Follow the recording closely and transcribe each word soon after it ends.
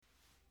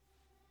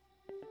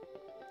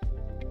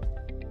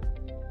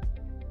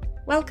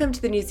Welcome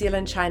to the New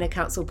Zealand China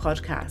Council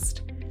podcast.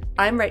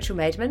 I'm Rachel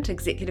Maidment,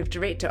 Executive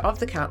Director of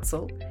the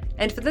Council,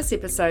 and for this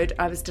episode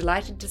I was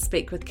delighted to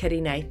speak with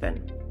Kitty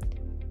Nathan.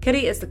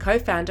 Kitty is the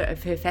co-founder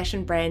of her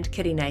fashion brand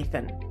Kitty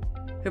Nathan.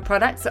 Her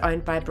products are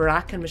owned by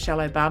Barack and Michelle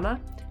Obama,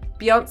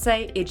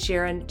 Beyonce, Ed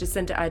Sheeran,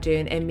 Jacinda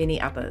Ardern and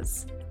many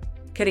others.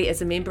 Kitty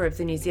is a member of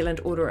the New Zealand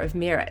Order of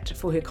Merit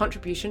for her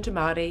contribution to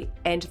Māori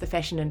and the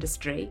fashion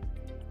industry,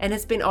 and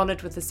has been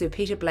honoured with the Sir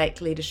Peter Blake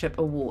Leadership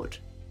Award.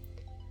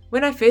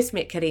 When I first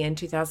met Kitty in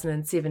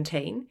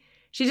 2017,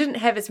 she didn't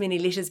have as many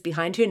letters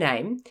behind her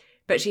name,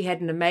 but she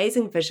had an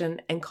amazing vision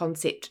and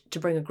concept to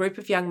bring a group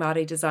of young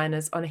Māori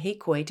designers on a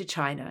hikoi to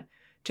China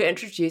to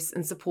introduce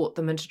and support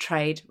them into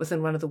trade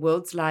within one of the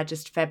world's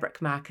largest fabric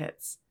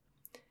markets.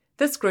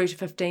 This grew to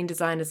 15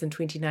 designers in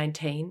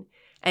 2019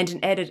 and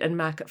an added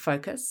in-market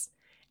focus,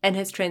 and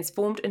has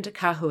transformed into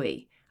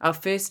Kahui, our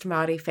first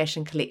Māori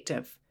fashion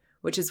collective,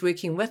 which is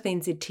working with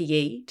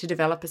NZTE to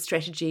develop a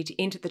strategy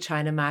to enter the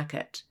China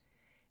market.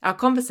 Our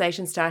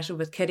conversation started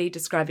with Kitty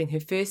describing her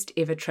first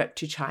ever trip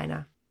to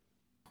China.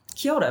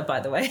 Kia ora, by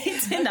the way,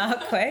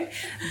 tēnā koe,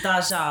 da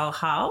zhao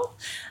hao.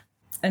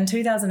 In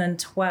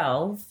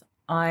 2012,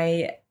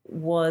 I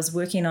was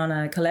working on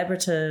a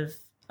collaborative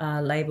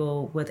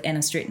label with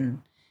Anna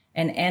Stretton,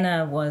 and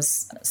Anna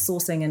was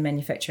sourcing and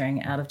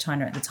manufacturing out of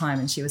China at the time,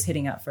 and she was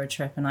heading up for a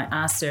trip, and I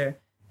asked her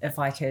if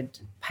I could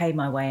pay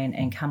my way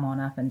and come on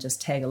up and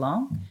just tag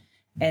along.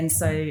 And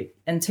so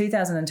in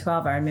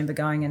 2012, I remember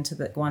going into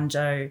the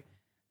Guangzhou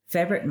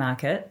fabric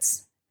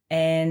markets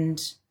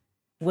and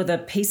with a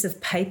piece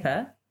of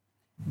paper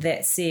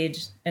that said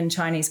in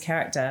Chinese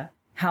character,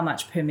 how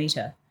much per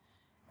meter.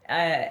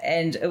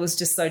 And it was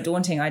just so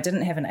daunting. I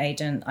didn't have an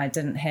agent. I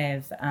didn't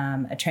have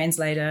a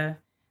translator.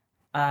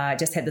 I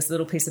just had this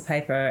little piece of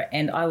paper,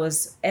 and I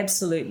was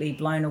absolutely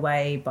blown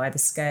away by the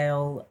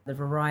scale, the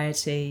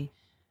variety,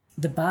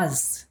 the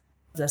buzz,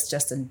 this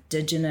just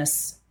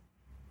indigenous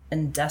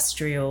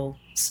industrial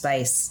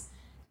space.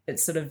 It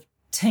sort of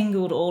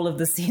tingled all of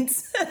the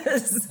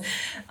senses.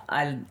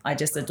 I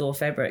just adore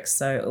fabrics,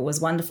 so it was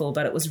wonderful,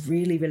 but it was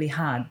really, really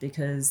hard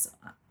because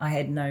I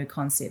had no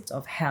concept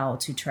of how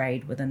to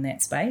trade within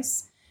that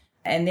space.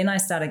 And then I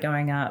started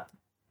going up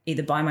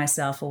either by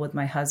myself or with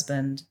my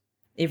husband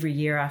every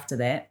year after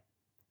that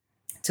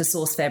to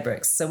source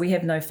fabrics. So we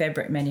have no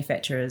fabric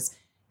manufacturers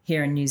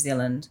here in New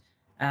Zealand.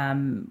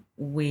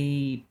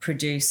 We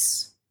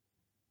produce,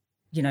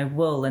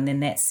 wool, and then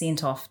that's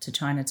sent off to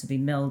China to be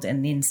milled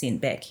and then sent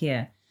back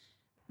here.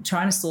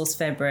 Trying to source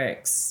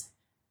fabrics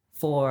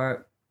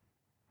for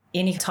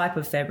any type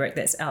of fabric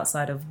that's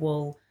outside of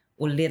wool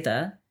or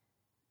leather,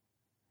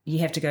 you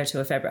have to go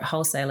to a fabric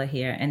wholesaler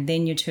here, and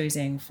then you're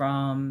choosing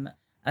from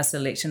a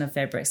selection of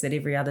fabrics that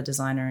every other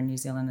designer in New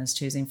Zealand is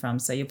choosing from.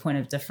 So your point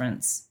of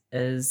difference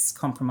is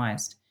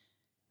compromised,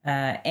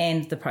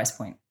 and the price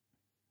point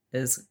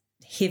is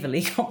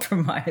heavily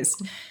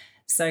compromised.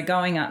 So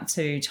going up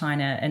to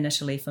China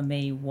initially for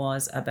me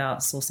was about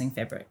sourcing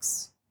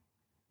fabrics.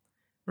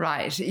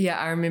 Right. Yeah,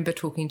 I remember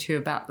talking to you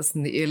about this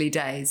in the early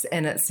days,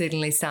 and it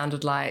certainly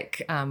sounded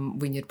like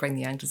when you'd bring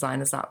the young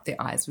designers up,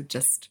 their eyes would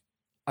just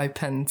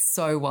open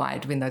so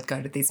wide when they'd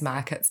go to these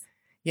markets.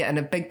 Yeah, and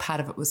a big part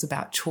of it was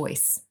about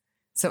choice.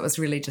 So it was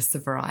really just the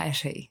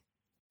variety.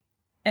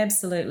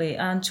 Absolutely.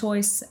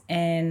 Choice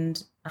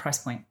and price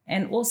point.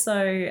 And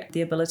also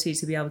the ability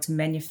to be able to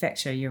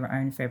manufacture your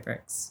own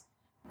fabrics,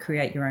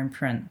 create your own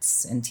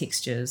prints and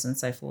textures and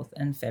so forth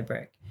in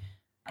fabric.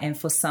 And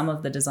for some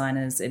of the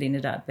designers, it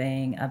ended up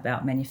being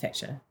about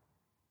manufacture.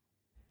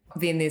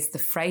 Then there's the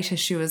freight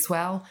issue as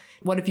well.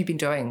 What have you been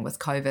doing with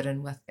COVID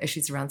and with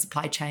issues around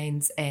supply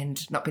chains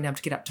and not being able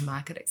to get up to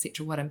market,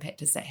 etc.? What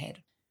impact has that had?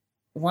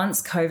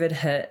 Once COVID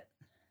hit,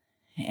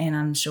 and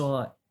I'm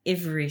sure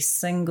every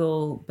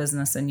single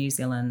business in New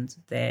Zealand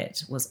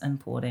that was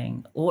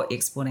importing or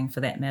exporting for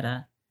that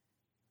matter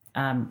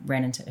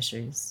ran into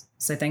issues.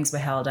 So things were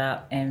held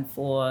up, and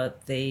for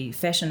the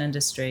fashion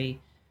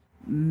industry,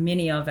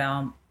 many of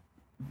our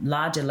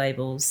larger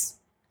labels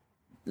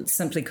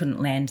simply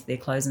couldn't land their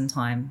clothes in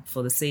time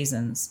for the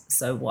seasons.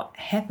 So what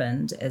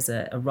happened as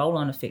a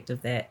roll-on effect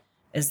of that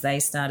is they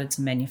started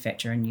to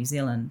manufacture in New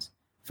Zealand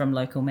from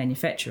local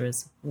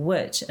manufacturers,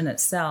 which in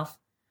itself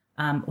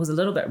was a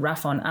little bit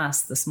rough on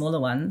us, the smaller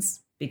ones,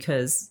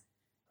 because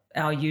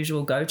our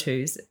usual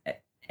go-tos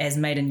as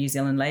made in New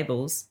Zealand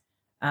labels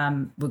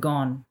were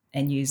gone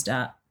and used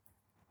up.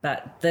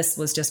 But this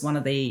was just one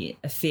of the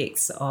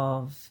effects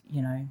of,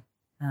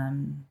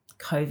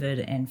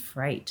 COVID, and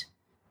freight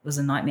was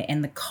a nightmare.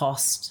 And the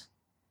cost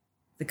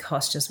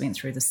just went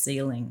through the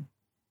ceiling.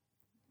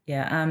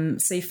 Yeah,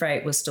 sea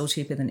freight was still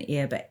cheaper than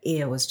air, but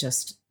air was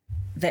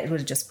that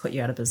would have just put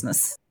you out of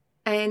business.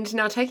 And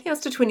now taking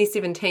us to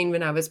 2017,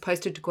 when I was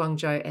posted to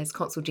Guangzhou as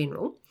Consul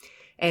General,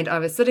 and I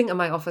was sitting in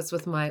my office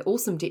with my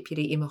awesome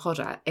deputy, Emma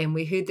Hodder, and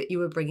we heard that you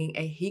were bringing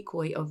a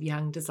hikoi of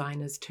young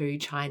designers to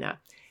China.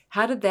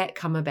 How did that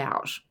come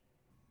about?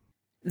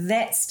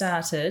 That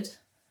started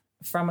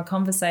from a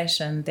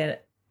conversation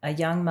that a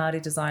young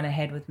Māori designer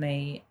had with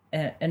me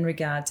in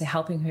regard to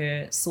helping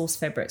her source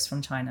fabrics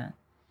from China.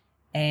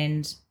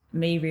 and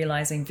me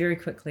realizing very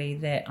quickly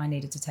that I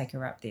needed to take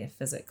her up there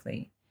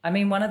physically. I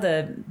mean, one of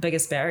the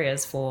biggest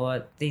barriers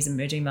for these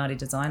emerging Māori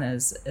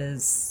designers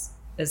is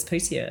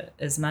putia,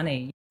 is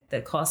money,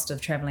 the cost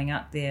of traveling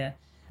up there,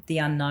 the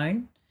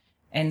unknown.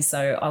 And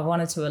so I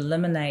wanted to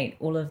eliminate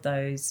all of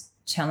those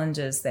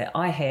challenges that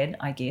I had,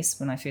 I guess,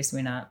 when I first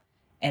went up,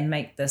 and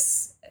make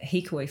this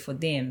hikoi for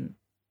them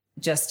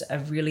just a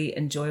really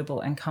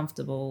enjoyable and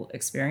comfortable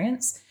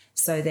experience,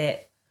 so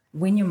that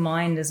when your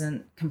mind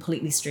isn't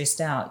completely stressed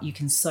out, you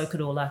can soak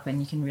it all up and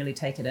you can really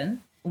take it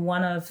in.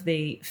 One of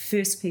the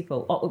first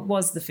people, it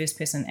was the first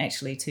person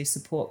actually to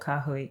support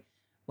Kāhui,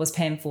 was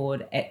Pam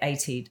Ford at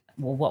ATED,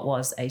 well, what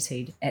was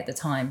ATED at the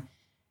time.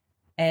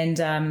 And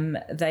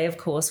they, of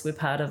course, were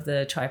part of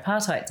the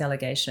tripartite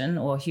delegation,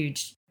 or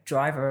huge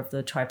driver of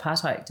the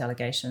tripartite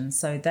delegation.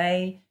 So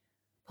they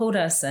pulled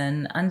us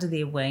in under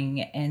their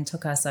wing and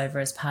took us over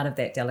as part of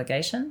that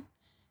delegation.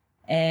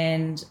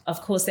 And,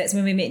 of course, that's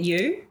when we met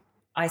you.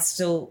 I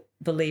still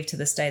believe to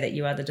this day that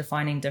you are the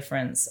defining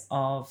difference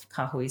of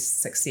Kāhui's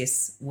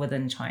success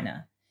within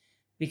China,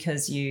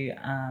 because you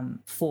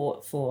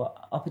fought for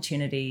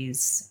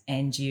opportunities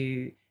and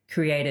you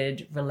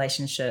created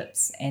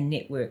relationships and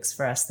networks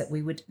for us that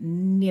we would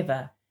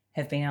never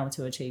have been able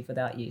to achieve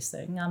without you.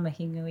 So ngā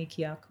mihi nui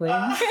ki a koe.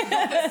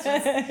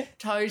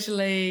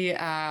 Totally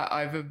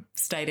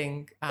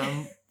overstating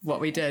what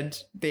we did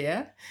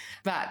there.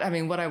 But I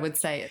mean, what I would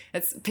say,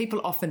 it's people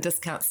often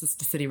discount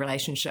sister-city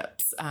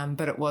relationships,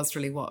 but it was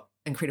really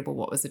incredible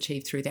what was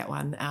achieved through that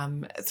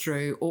one,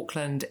 through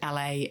Auckland,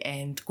 LA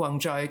and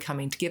Guangzhou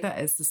coming together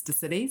as sister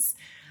cities.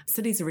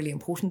 Cities are really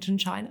important in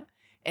China,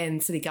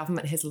 and city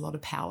government has a lot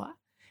of power.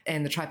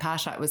 And the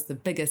tripartite was the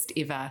biggest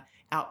ever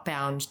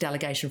outbound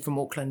delegation from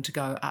Auckland to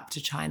go up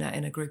to China,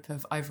 and a group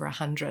of over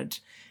 100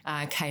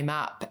 came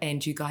up,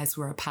 and you guys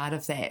were a part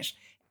of that.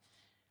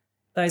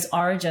 Those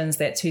origins,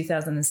 that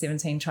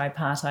 2017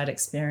 tripartite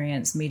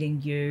experience,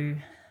 meeting you,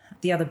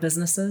 the other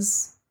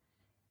businesses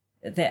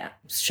that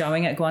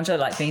showing at Guangzhou,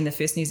 like being the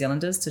first New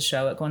Zealanders to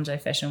show at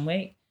Guangzhou Fashion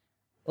Week,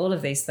 all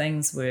of these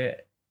things were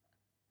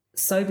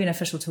so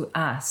beneficial to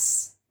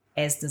us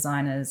as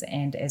designers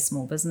and as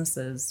small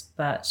businesses.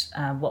 But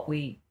what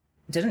we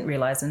didn't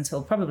realize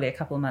until probably a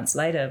couple of months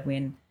later,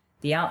 when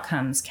the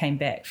outcomes came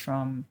back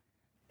from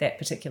that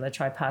particular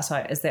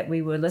tripartite, is that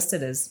we were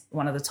listed as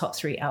one of the top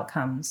 3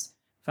 outcomes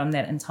from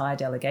that entire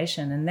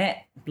delegation. And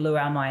that blew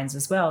our minds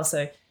as well.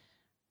 So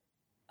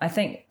I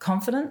think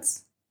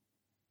confidence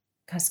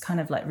kind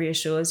of like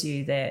reassures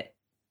you that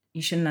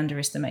you shouldn't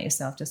underestimate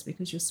yourself just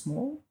because you're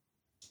small.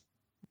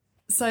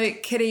 So,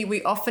 Kitty,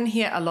 we often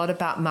hear a lot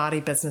about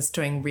Māori business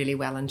doing really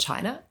well in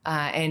China,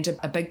 and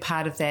a big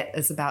part of that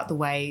is about the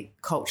way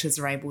cultures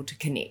are able to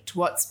connect.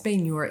 What's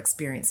been your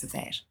experience of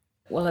that?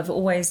 Well, I've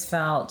always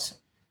felt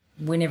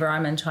whenever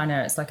I'm in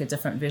China, it's like a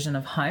different version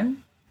of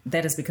home.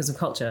 That is because of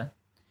culture.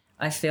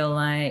 I feel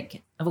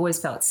like I've always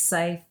felt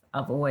safe.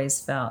 I've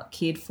always felt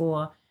cared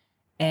for.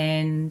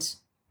 And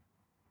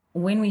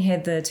when we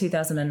had the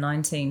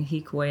 2019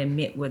 hikoi and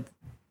met with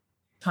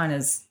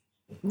China's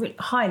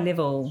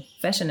high-level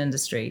fashion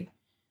industry,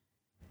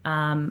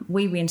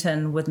 we went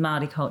in with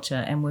Māori culture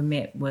and we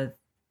met with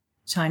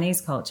Chinese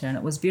culture, and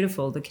it was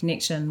beautiful. The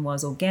connection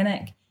was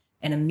organic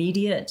and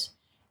immediate,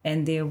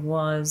 and there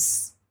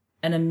was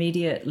an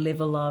immediate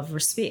level of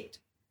respect.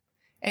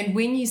 And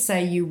when you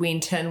say you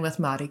went in with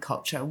Māori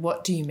culture,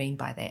 what do you mean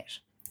by that?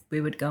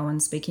 We would go in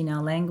speaking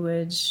our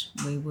language.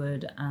 We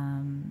would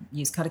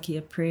use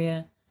karakia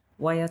prayer,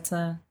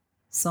 waiata,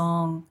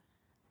 song,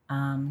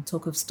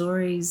 talk of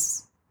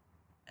stories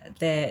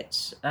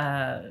that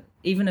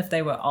even if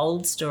they were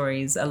old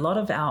stories, a lot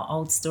of our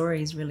old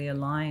stories really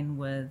align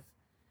with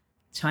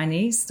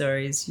Chinese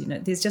stories. You know,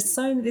 there's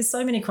so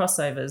many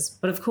crossovers.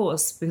 But of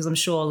course, because I'm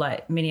sure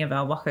like many of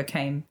our waka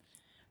came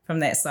from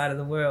that side of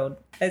the world,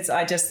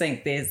 I just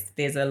think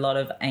there's a lot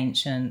of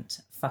ancient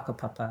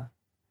whakapapa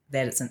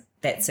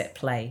that's at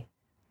play,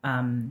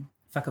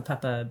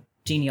 whakapapa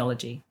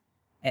genealogy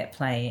at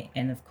play,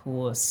 and of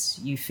course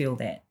you feel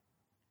that,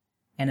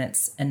 and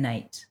it's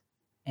innate.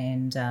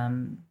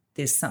 And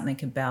there's something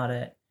about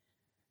it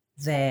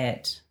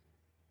that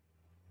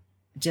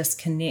just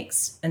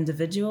connects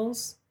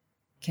individuals,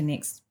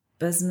 connects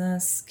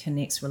business,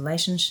 connects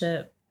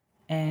relationship.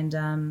 And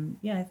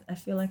I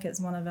feel like it's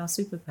one of our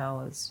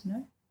superpowers, you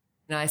know?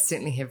 And I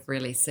certainly have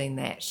really seen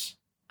that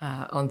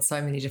on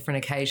so many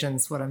different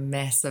occasions, what a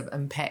massive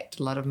impact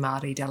a lot of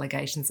Māori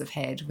delegations have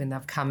had when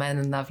they've come in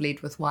and they've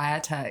led with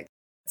waiata.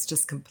 It's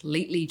just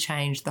completely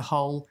changed the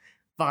whole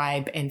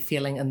vibe and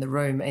feeling in the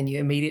room, and you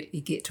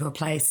immediately get to a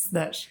place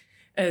that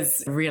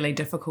is really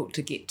difficult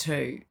to get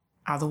to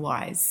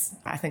otherwise.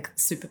 I think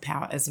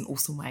superpower is an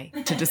awesome way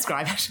to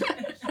describe it.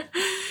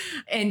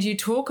 And you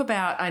talk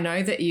about, I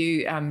know that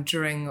you,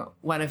 during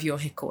one of your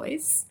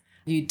hikois,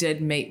 you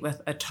did meet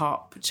with a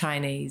top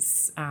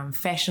Chinese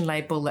fashion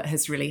label that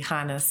has really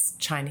harnessed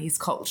Chinese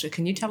culture.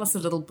 Can you tell us a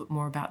little bit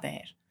more about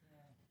that?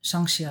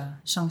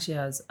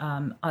 Shangxia's,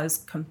 I was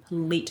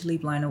completely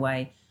blown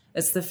away.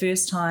 It's the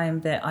first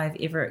time that I've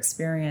ever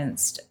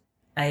experienced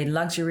a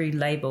luxury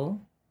label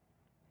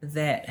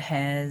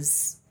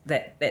that's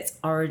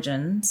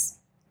origins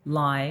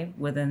lie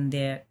within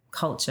their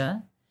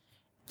culture,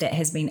 that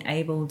has been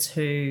able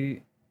to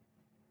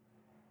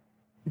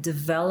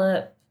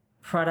develop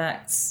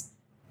products,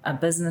 a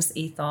business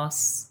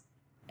ethos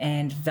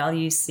and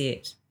value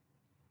set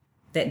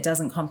that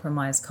doesn't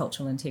compromise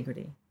cultural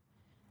integrity.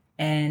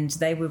 And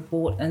they were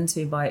bought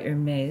into by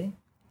Hermès,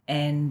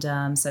 and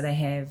so they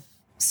have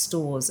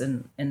stores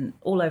in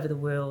all over the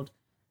world,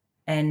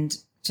 and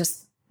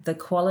just the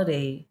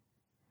quality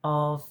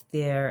of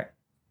their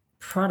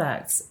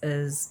products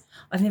is,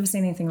 I've never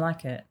seen anything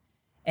like it.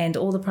 And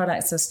all the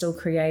products are still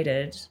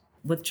created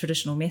with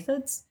traditional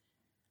methods.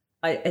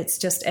 It's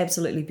just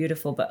absolutely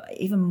beautiful. But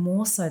even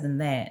more so than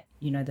that,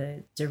 you know,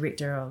 the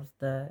director of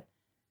the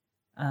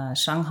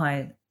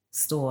Shanghai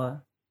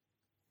store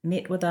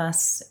met with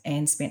us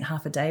and spent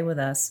half a day with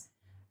us,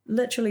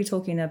 literally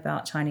talking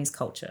about Chinese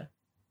culture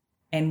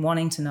and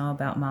wanting to know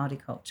about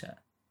Māori culture,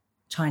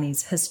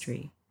 Chinese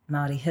history,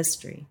 Māori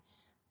history,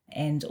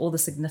 and all the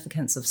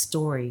significance of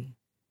story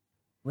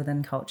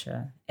within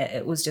culture.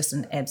 It was just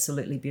an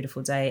absolutely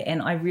beautiful day.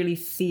 And I really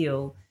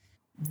feel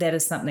that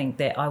is something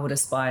that I would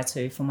aspire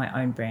to for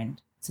my own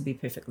brand, to be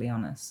perfectly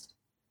honest.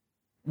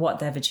 What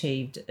they've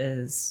achieved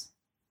is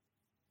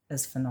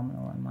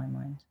phenomenal in my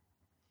mind.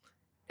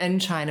 In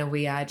China,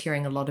 we are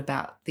hearing a lot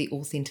about the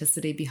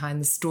authenticity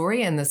behind the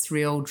story and this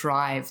real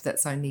drive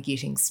that's only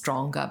getting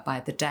stronger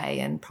by the day,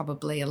 and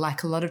probably,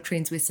 like a lot of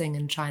trends we're seeing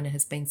in China,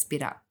 has been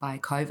sped up by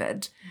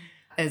COVID,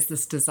 is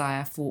this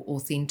desire for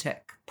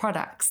authentic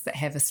products that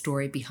have a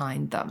story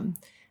behind them.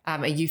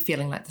 Are you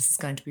feeling like this is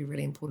going to be a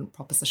really important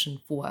proposition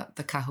for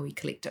the Kahui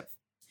Collective?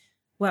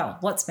 Well,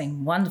 what's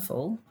been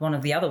wonderful, one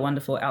of the other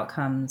wonderful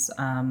outcomes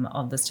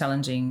of this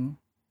challenging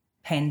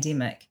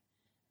pandemic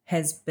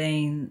has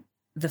been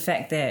the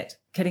fact that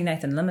Kitty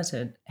Nathan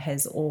Limited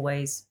has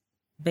always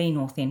been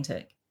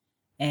authentic,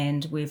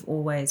 and we've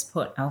always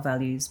put our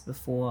values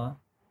before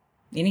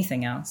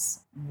anything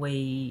else.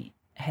 We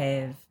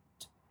have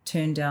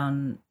turned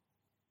down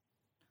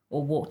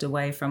or walked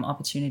away from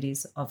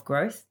opportunities of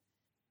growth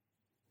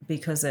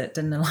because it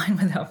didn't align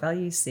with our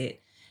value set.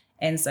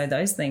 And so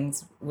those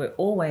things were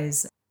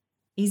always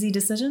easy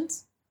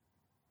decisions,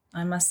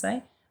 I must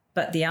say,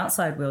 but the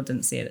outside world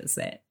didn't see it as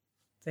that.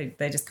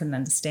 They just couldn't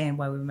understand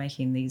why we were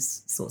making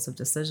these sorts of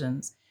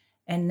decisions.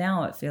 And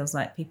now it feels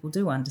like people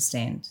do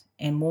understand,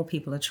 and more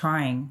people are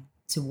trying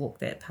to walk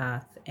that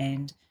path.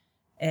 And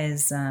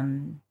as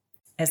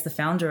the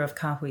founder of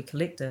Kahui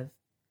Collective,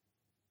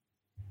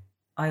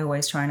 I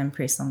always try and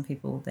impress on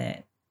people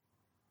that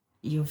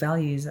your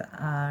values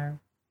are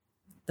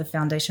the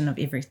foundation of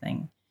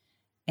everything,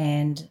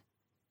 and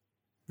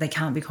they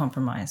can't be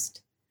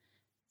compromised.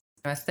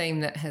 A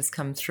theme that has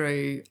come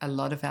through a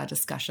lot of our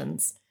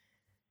discussions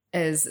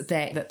is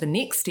that the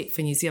next step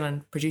for New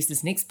Zealand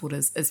producers and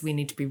exporters is we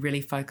need to be really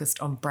focused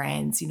on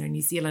brands. You know,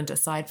 New Zealand,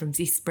 aside from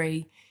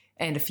Zespri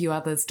and a few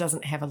others,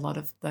 doesn't have a lot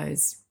of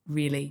those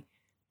really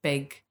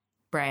big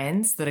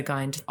brands that are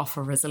going to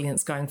offer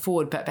resilience going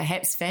forward. But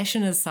perhaps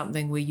fashion is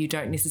something where you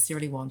don't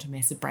necessarily want a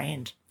massive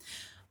brand.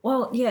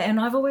 Well, yeah, and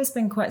I've always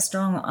been quite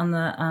strong on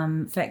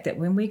the fact that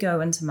when we go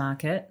into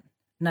market,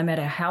 no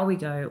matter how we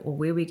go or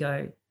where we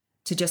go,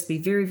 to just be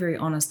very, very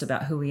honest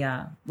about who we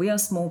are. We are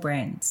small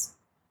brands.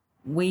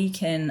 We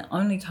can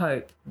only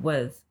cope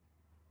with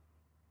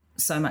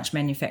so much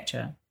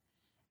manufacture.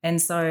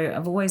 And so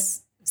I've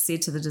always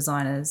said to the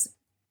designers,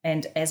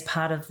 and as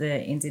part of the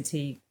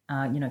NZT,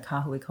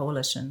 Kahui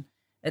Coalition,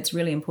 it's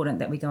really important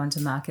that we go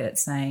into market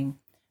saying,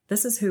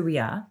 this is who we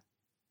are,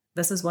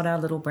 this is what our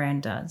little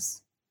brand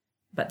does,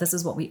 but this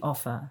is what we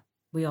offer.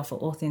 We offer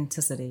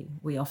authenticity,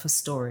 we offer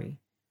story,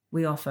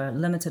 we offer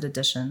limited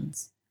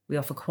editions, we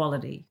offer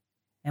quality,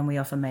 and we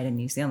offer made in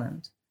New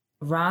Zealand.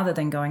 Rather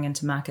than going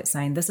into market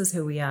saying, this is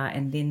who we are,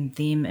 and then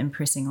them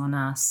impressing on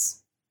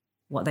us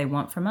what they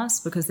want from us,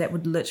 because that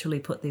would literally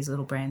put these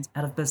little brands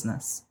out of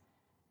business.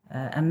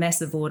 A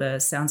massive order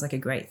sounds like a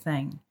great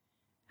thing.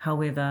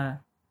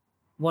 However,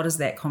 what does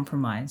that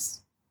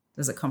compromise?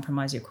 Does it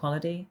compromise your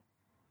quality?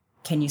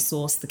 Can you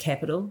source the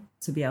capital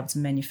to be able to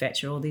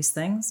manufacture all these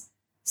things?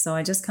 So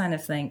I just kind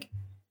of think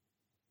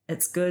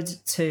it's good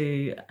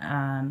to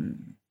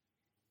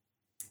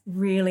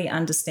really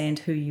understand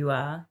who you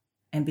are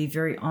and be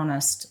very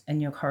honest in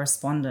your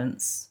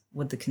correspondence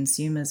with the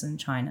consumers in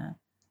China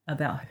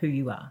about who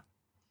you are.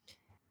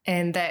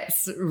 And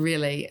that's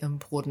really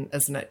important,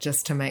 isn't it?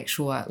 Just to make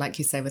sure, like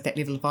you say, with that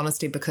level of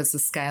honesty, because the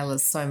scale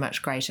is so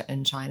much greater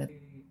in China.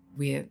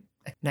 We're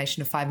a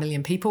nation of 5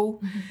 million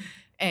people,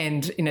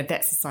 and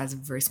that's the size of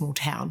a very small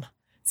town.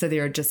 So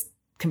there are just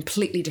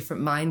completely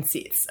different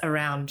mindsets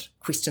around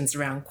questions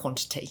around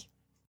quantity.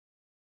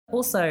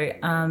 Also,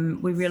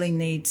 we really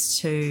need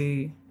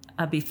to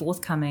be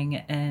forthcoming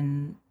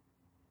in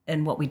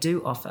what we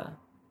do offer,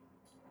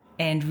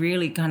 and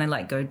really kind of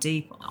like go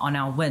deep on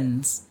our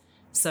wins.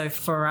 So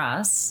for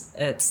us,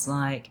 it's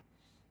like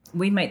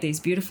we make these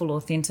beautiful,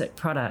 authentic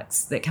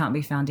products that can't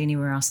be found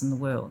anywhere else in the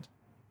world.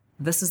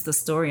 This is the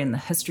story and the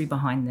history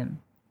behind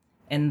them,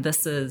 and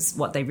this is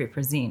what they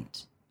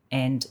represent.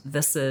 And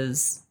this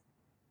is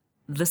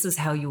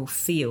how you'll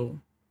feel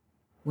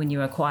when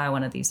you acquire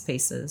one of these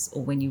pieces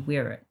or when you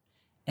wear it.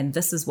 And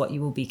this is what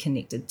you will be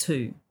connected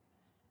to.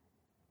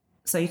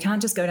 So you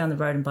can't just go down the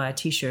road and buy a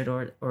T-shirt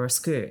or a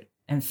skirt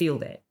and feel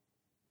that.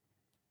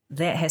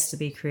 That has to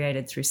be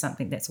created through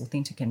something that's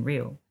authentic and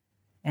real.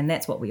 And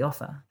that's what we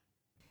offer.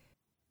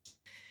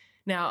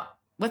 Now,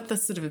 with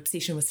this sort of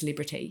obsession with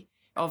celebrity,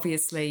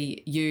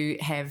 obviously you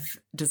have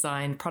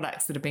designed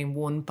products that have been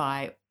worn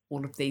by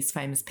all of these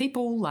famous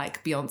people,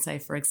 like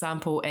Beyonce, for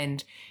example,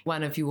 and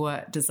one of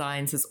your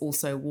designs has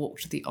also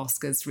walked the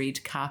Oscars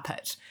red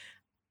carpet.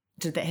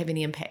 Did that have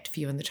any impact for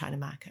you in the China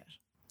market?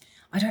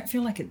 I don't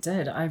feel like it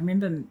did. I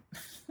remember,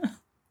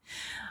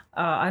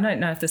 I don't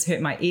know if this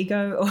hurt my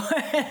ego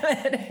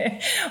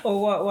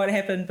or what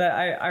happened, but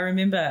I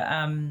remember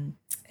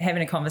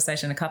having a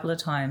conversation a couple of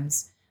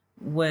times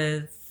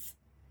with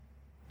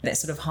that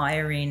sort of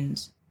higher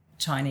end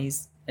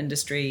Chinese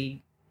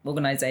industry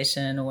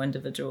organization or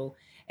individual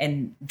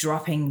and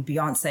dropping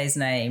Beyonce's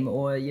name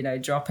or, you know,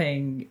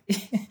 dropping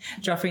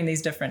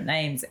these different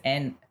names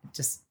and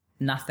just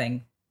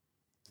nothing.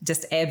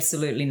 Just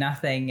absolutely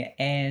nothing.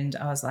 And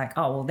I was like,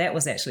 oh, well, that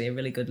was actually a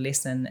really good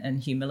lesson in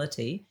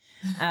humility,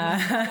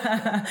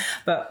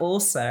 but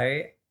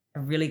also a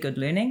really good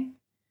learning.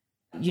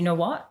 You know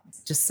what?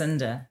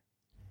 Jacinda.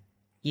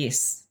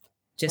 Yes,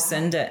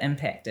 Jacinda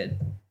impacted.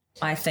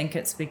 I think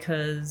it's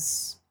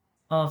because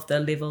of the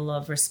level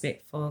of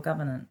respect for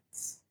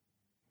governance.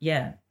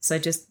 Yeah, so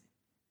just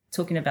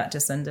talking about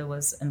Jacinda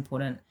was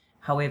important.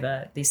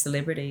 However, these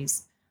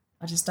celebrities,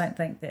 I just don't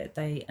think that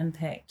they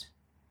impact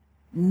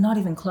not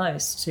even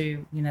close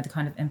to, you know, the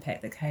kind of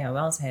impact that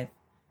KOLs have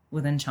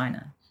within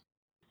China.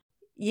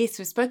 Yes,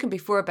 we've spoken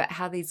before about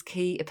how these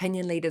key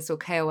opinion leaders or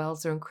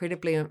KOLs are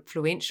incredibly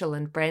influential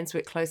and brands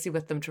work closely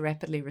with them to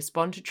rapidly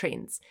respond to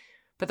trends.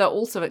 But they're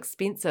also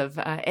expensive,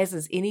 as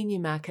is any new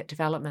market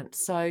development.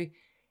 So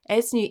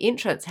as new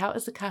entrants, how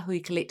is the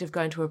Kahui Collective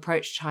going to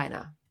approach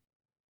China?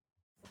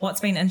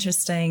 What's been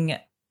interesting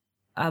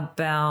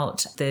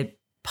about the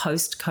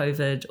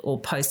post-COVID or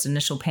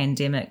post-initial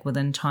pandemic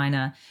within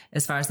China,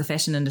 as far as the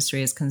fashion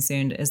industry is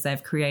concerned, is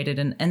they've created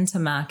an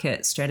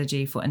inter-market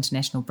strategy for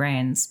international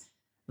brands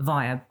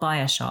via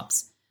buyer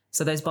shops.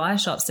 So those buyer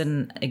shops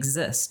didn't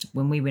exist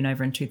when we went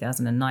over in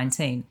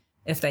 2019.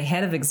 If they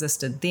had have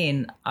existed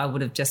then, I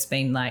would have just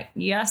been like,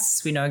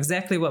 yes, we know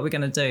exactly what we're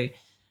going to do.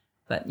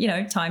 But, you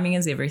know, timing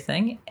is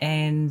everything.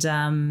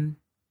 And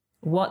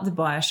what the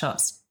buyer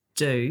shops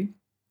do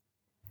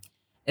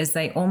is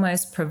they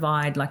almost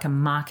provide like a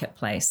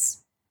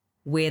marketplace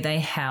where they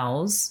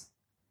house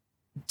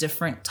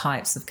different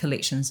types of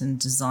collections and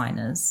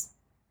designers.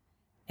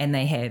 And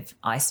they have,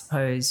 I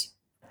suppose,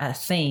 a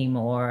theme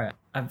or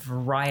a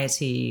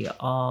variety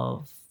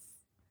of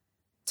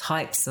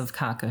types of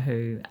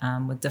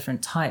kakahu with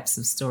different types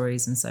of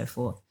stories and so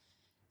forth.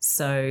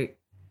 So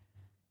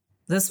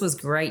this was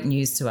great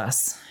news to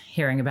us,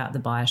 hearing about the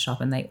buyer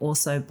shop, and they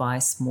also buy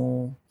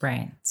small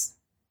brands.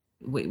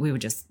 We were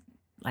just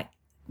like,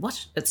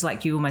 what? It's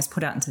like you almost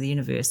put out into the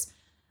universe,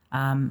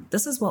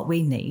 this is what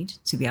we need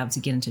to be able to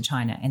get into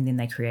China, and then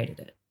they created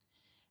it.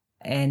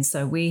 And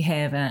so we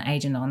have an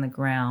agent on the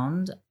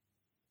ground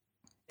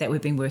that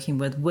we've been working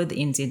with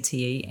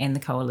NZTE and the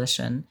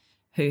coalition,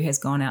 who has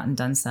gone out and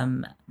done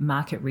some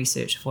market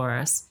research for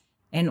us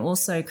and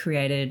also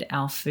created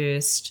our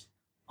first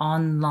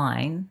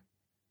online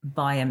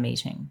buyer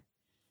meeting.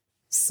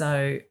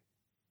 So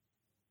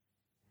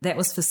that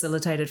was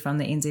facilitated from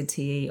the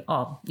NZTE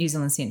of New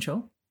Zealand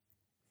Central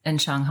in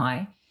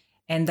Shanghai.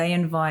 And they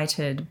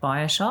invited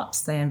buyer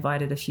shops, they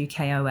invited a few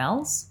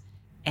KOLs,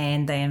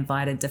 and they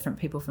invited different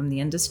people from the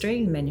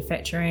industry,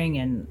 manufacturing,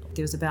 and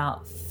there was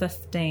about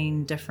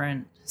 15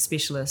 different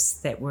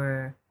specialists that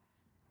were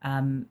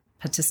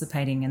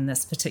participating in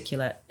this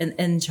particular,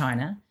 in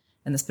China,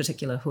 in this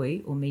particular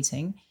hui or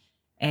meeting.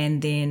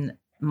 And then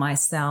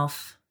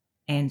myself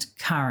and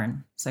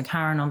Karen. So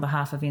Karen on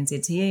behalf of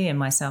NZTE and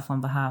myself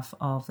on behalf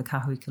of the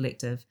Kahui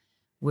Collective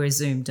were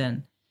zoomed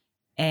in.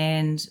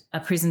 And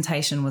a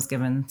presentation was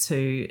given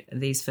to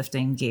these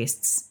 15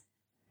 guests.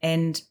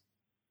 And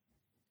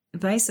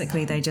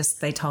basically they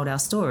told our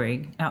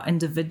story, our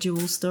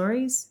individual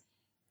stories,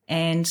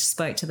 and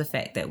spoke to the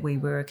fact that we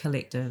were a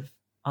collective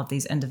of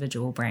these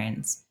individual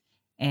brands.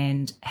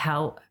 And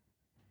how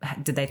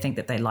did they think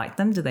that they liked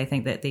them? Did they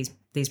think that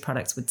these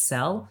products would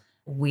sell?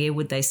 Where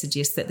would they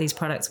suggest that these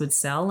products would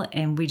sell?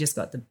 And we just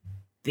got the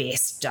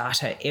best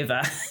data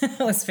ever. It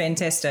was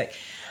fantastic.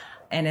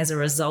 And as a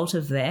result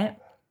of that,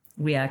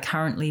 we are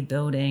currently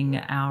building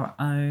our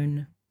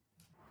own,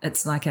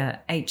 it's like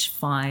a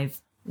H5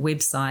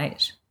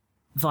 website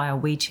via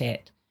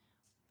WeChat.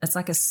 It's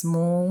like a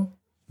small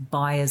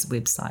buyer's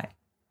website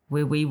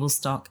where we will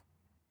stock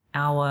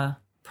our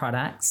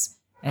products,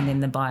 and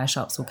then the buyer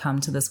shops will come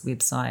to this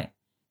website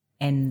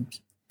and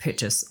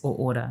purchase or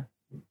order.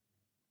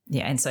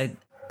 Yeah, and so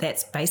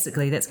that's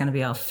going to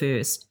be our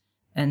first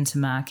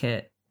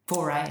into-market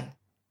foray.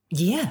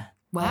 Yeah.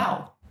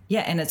 Wow.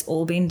 Yeah, and it's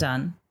all been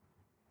done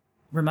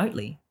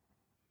remotely.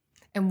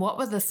 And what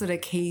were the sort of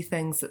key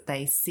things that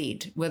they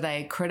said? Were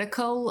they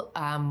critical?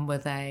 Were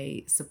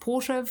they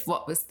supportive?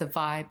 What was the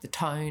vibe, the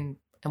tone,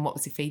 and what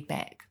was the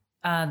feedback?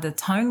 The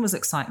tone was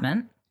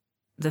excitement.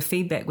 The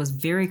feedback was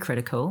very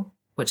critical,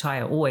 which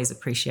I always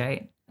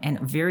appreciate, and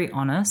very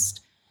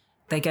honest.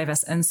 They gave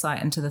us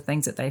insight into the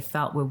things that they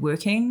felt were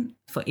working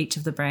for each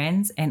of the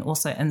brands, and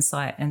also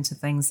insight into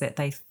things that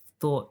they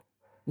thought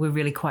were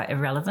really quite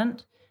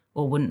irrelevant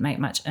or wouldn't make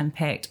much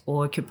impact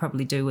or could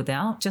probably do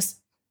without. Just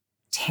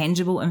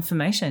tangible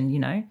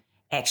information,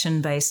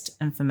 action-based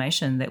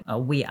information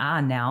that we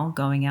are now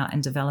going out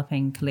and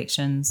developing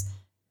collections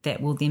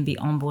that will then be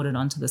onboarded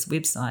onto this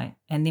website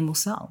and then will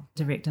sell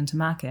direct into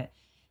market.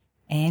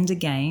 And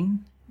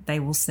again, they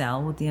will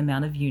sell with the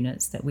amount of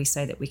units that we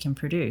say that we can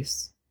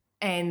produce.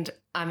 And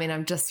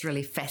I'm just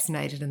really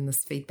fascinated in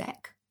this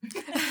feedback.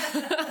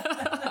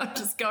 I'm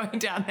just going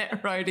down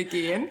that road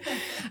again.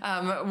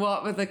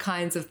 What were the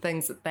kinds of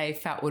things that they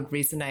felt would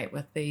resonate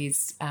with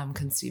these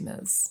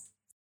consumers?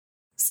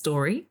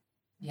 Story,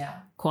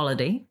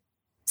 quality,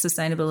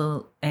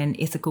 sustainable and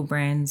ethical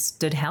brands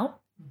did help,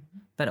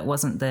 but it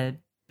wasn't the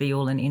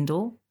be-all and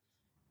end-all.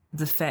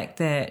 The fact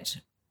that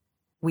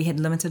we had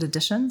limited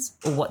editions,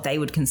 or what they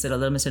would consider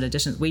limited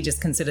editions. We just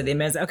consider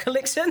them as our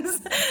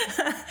collections,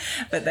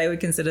 but they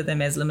would consider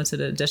them as limited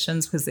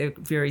editions because they're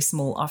very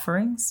small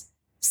offerings.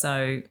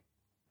 So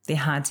they're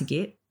hard to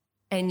get.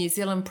 And New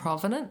Zealand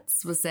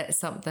provenance, was that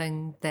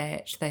something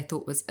that they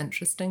thought was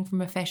interesting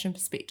from a fashion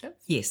perspective?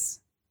 Yes,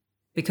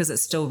 because it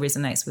still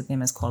resonates with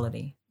them as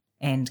quality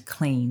and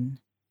clean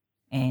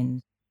and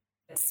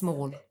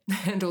small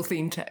and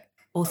authentic.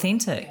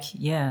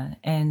 Yeah.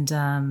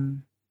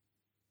 And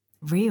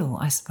real,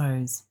 I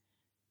suppose.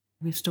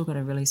 We've still got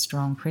a really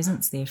strong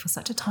presence there for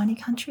such a tiny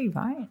country,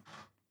 right?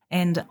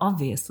 And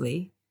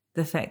obviously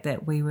the fact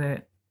that we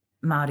were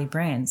Māori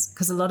brands,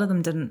 because a lot of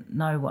them didn't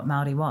know what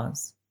Māori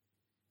was.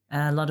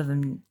 A lot of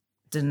them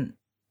didn't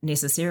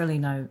necessarily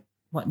know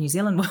what New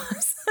Zealand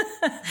was.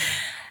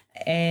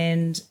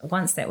 And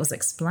once that was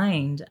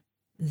explained,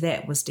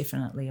 that was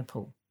definitely a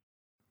pull.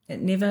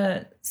 It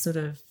never sort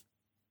of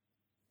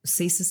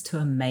ceases to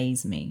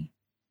amaze me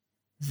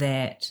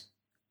that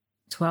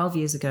 12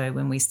 years ago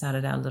when we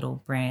started our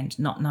little brand,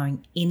 not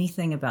knowing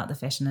anything about the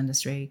fashion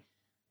industry,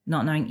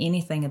 not knowing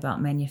anything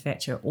about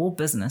manufacture or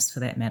business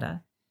for that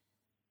matter,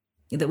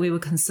 that we were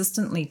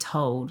consistently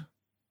told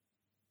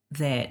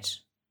that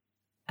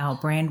our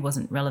brand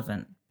wasn't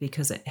relevant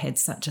because it had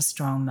such a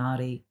strong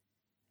Māori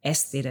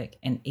aesthetic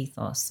and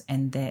ethos,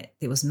 and that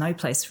there was no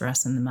place for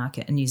us in the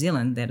market, in New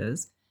Zealand that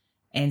is,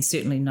 and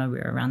certainly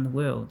nowhere around the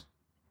world.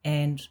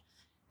 And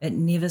it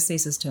never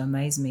ceases to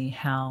amaze me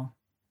how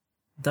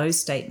those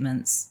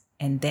statements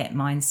and that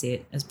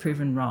mindset is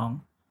proven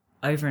wrong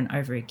over and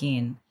over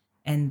again,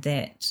 and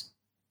that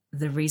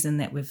the reason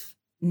that we've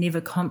never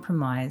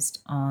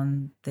compromised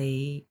on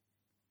the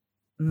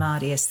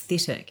Māori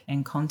aesthetic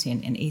and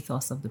content and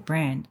ethos of the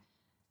brand,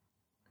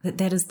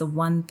 that is the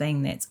one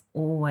thing that's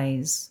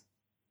always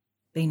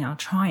been our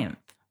triumph.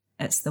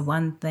 It's the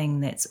one thing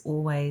that's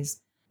always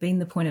been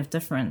the point of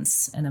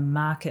difference in a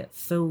market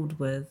filled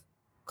with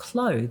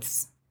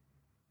clothes,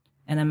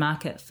 in a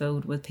market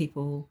filled with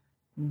people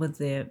with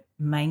their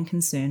main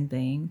concern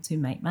being to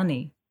make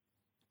money,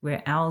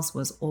 where ours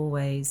was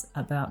always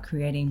about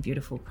creating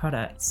beautiful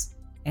products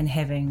and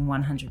having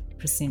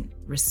 100%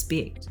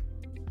 respect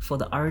for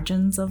the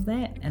origins of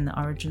that and the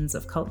origins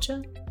of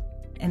culture.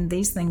 And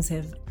these things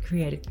have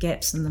created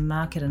gaps in the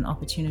market and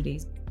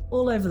opportunities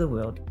all over the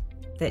world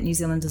that New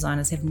Zealand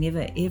designers have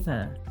never,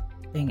 ever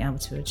been able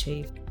to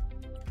achieve.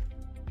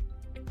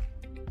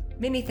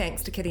 Many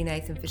thanks to Kitty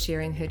Nathan for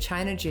sharing her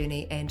China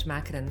journey and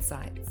market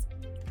insights.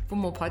 For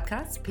more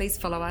podcasts, please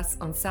follow us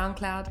on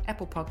SoundCloud,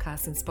 Apple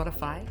Podcasts and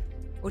Spotify,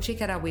 or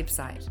check out our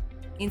website,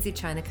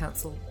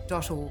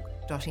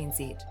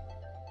 nzchinacouncil.org.nz.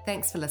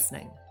 Thanks for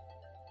listening.